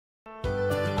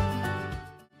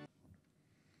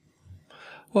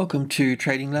Welcome to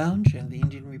Trading Lounge and the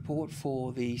Indian report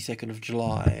for the 2nd of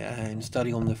July and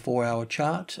study on the 4-hour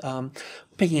chart.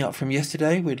 Picking up from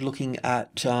yesterday, we're looking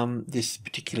at this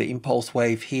particular impulse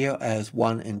wave here as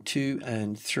 1 and 2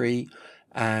 and 3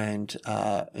 and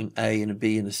an A and a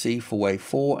B and a C for wave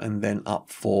 4 and then up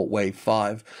for wave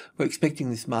 5. We're expecting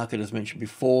this market, as mentioned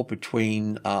before,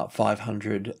 between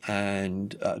 500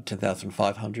 and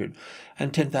 10,500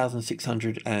 and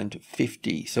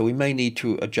 10,650. So we may need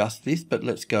to adjust this, but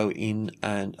let's go in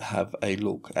and have a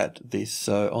look at this.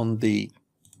 So on the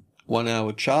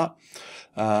 1-hour chart,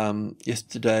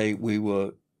 yesterday we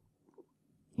were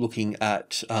looking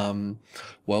at,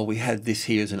 well, we had this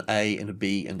here as an A and a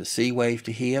B and a C wave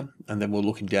to here, and then we're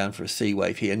looking down for a C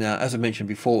wave here. Now, as I mentioned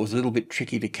before, it was a little bit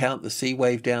tricky to count the C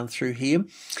wave down through here,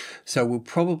 so we'll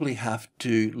probably have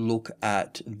to look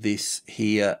at this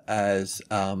here as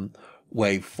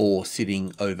wave 4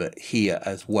 sitting over here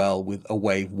as well, with a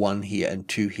wave 1 here and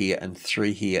 2 here and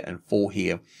 3 here and 4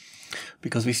 here,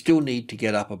 because we still need to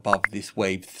get up above this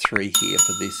wave 3 here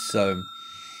for this. So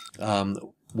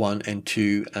 1 and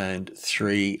 2 and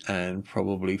 3 and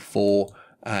probably 4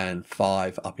 and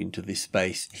 5 up into this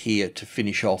space here to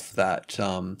finish off that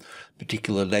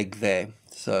particular leg there.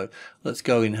 So let's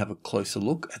go in and have a closer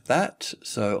look at that.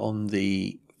 So on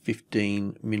the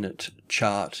 15-minute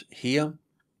chart here,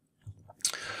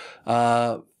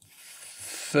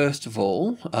 first of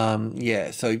all,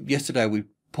 so yesterday we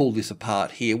pulled this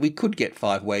apart here. We could get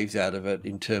 5 waves out of it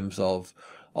in terms of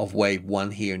wave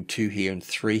 1 here and 2 here and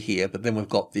 3 here, but then we've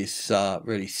got this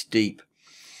really steep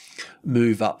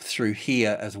move up through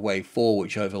here as wave 4,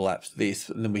 which overlaps this,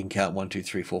 and then we can count 1, 2,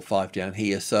 3, 4, 5 down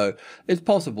here. So it's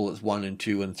possible it's 1 and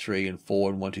 2 and 3 and 4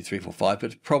 and 1, 2, 3, 4, 5,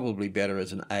 but it's probably better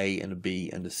as an A and a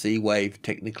B and a C wave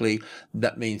technically.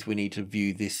 That means we need to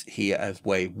view this here as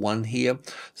wave 1 here.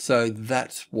 So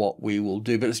that's what we will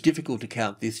do, but it's difficult to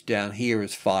count this down here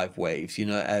as 5 waves, you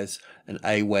know, as an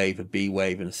A wave, a B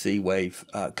wave and a C wave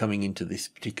coming into this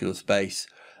particular space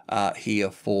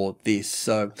here for this.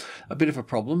 So a bit of a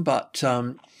problem, but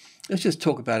let's just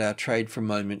talk about our trade for a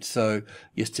moment. So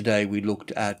yesterday we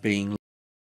looked at being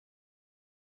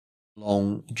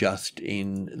long just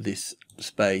in this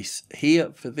space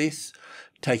here for this,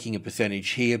 taking a percentage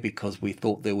here because we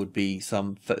thought there would be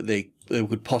there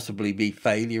could possibly be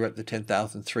failure at the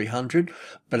 10,300,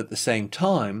 but at the same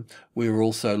time we were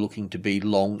also looking to be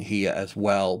long here as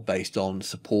well based on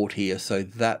support here, so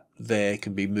that there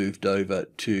can be moved over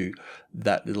to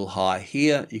that little high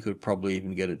here. You could probably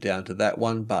even get it down to that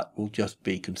one, but we'll just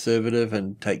be conservative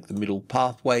and take the middle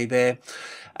pathway there.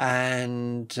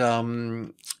 And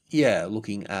yeah,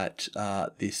 looking at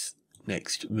this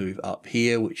next move up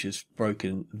here, which has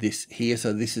broken this here.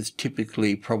 So this is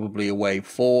typically probably a wave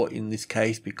 4 in this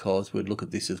case, because we'd look at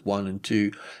this as 1 and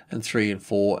 2 and 3 and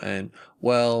 4, and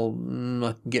well,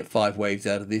 I can get 5 waves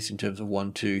out of this in terms of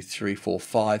 1, 2, 3, 4,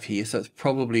 5 here. So it's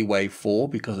probably wave 4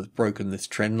 because it's broken this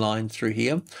trend line through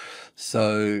here.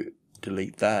 So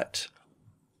delete that.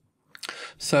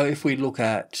 So if we look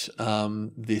at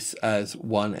this as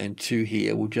 1 and 2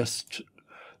 here, we've just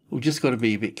got to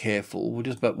be a bit careful.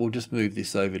 We'll just move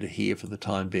this over to here for the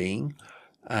time being,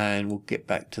 and we'll get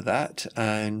back to that,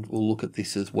 and we'll look at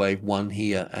this as wave 1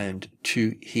 here and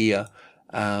 2 here,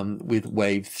 with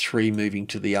wave 3 moving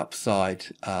to the upside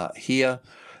here.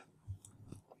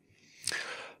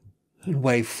 And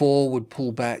wave 4 would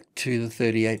pull back to the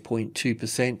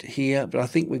 38.2% here, but I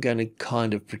think we're going to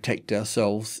kind of protect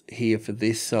ourselves here for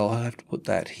this, so I'll have to put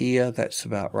that here. That's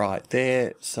about right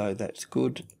there, so that's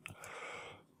good.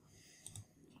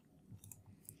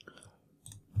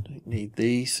 Don't need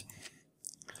these.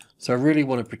 So I really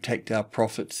want to protect our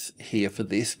profits here for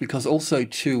this, because also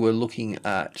too we're looking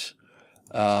at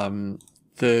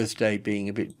Thursday being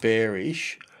a bit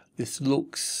bearish. This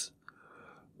looks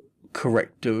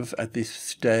corrective at this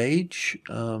stage.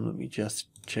 Let me just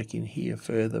check in here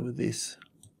further with this.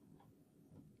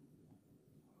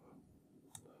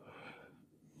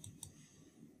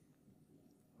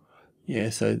 Yeah,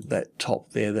 so that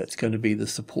top there, that's going to be the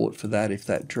support for that if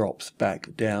that drops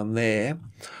back down there.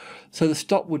 So the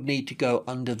stop would need to go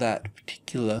under that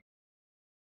particular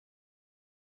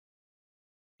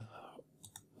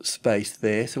space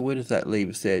there. So where does that leave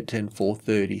us there?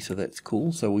 10,430, so that's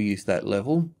cool. So we'll use that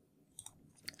level.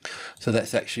 So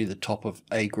that's actually the top of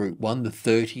A group 1, the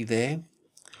 30 there.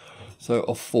 So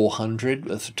of 400,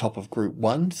 that's the top of group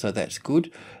 1, so that's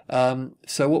good.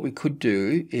 So what we could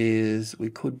do is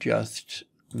we could just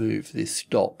move this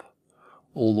stop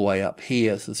all the way up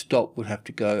here. So the stop would have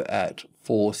to go at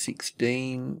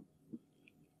 416.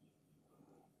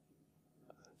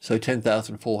 So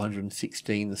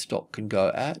 10,416 the stop can go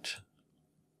at.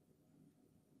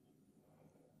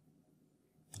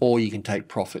 or you can take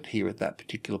profit here at that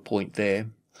particular point there.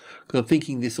 Because I'm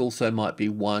thinking this also might be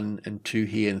 1 and 2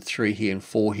 here and 3 here and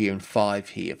 4 here and 5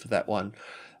 here for that one.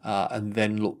 And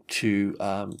then look to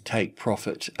take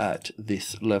profit at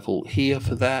this level here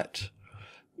for that.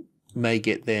 May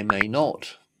get there, may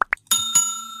not.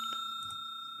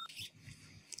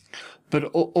 But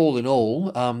all in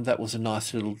all, that was a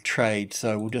nice little trade.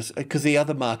 So we'll just, because the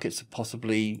other markets are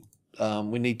possibly,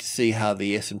 we need to see how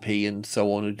the S&P and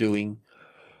so on are doing.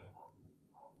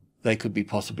 They could be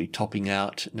possibly topping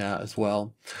out now as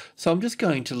well. So I'm just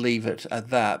going to leave it at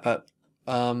that, but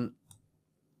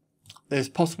there's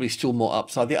possibly still more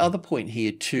upside. The other point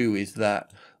here too is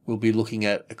that we'll be looking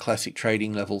at a classic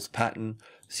trading levels pattern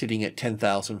sitting at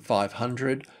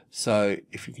 10,500. So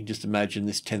if you can just imagine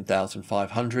this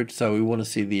 10,500. So we want to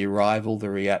see the arrival, the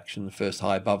reaction, the first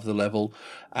high above the level,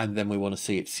 and then we want to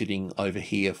see it sitting over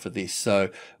here for this. So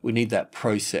we need that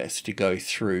process to go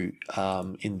through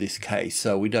in this case.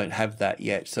 So we don't have that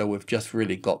yet. So we've just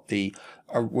really got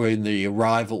we're in the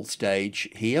arrival stage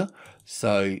here.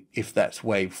 So if that's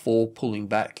wave 4 pulling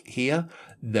back here,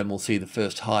 then we'll see the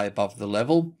first high above the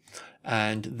level.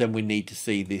 And then we need to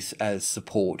see this as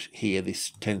support here,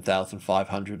 this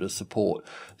 10,500 as support.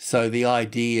 So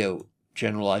the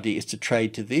general idea is to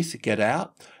trade to this, get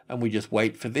out, and we just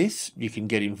wait for this. You can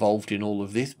get involved in all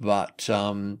of this, but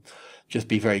just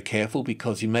be very careful,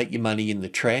 because you make your money in the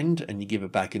trend and you give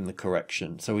it back in the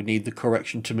correction. So we need the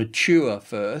correction to mature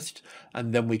first,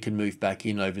 and then we can move back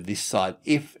in over this side.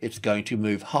 If it's going to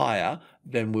move higher,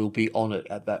 then we'll be on it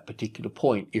at that particular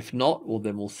point. If not, well,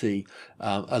 then we'll see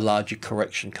a larger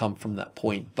correction come from that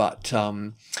point. But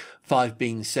 5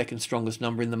 being the second strongest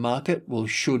number in the market, we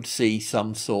should see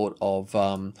some sort of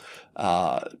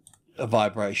a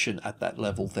vibration at that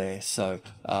level there. So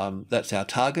that's our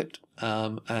target,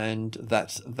 and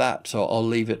that's that. So I'll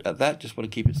leave it at that. Just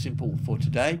want to keep it simple for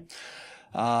today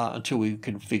until we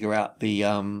can figure out the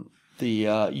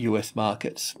US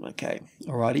markets. Okay,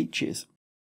 alrighty, cheers.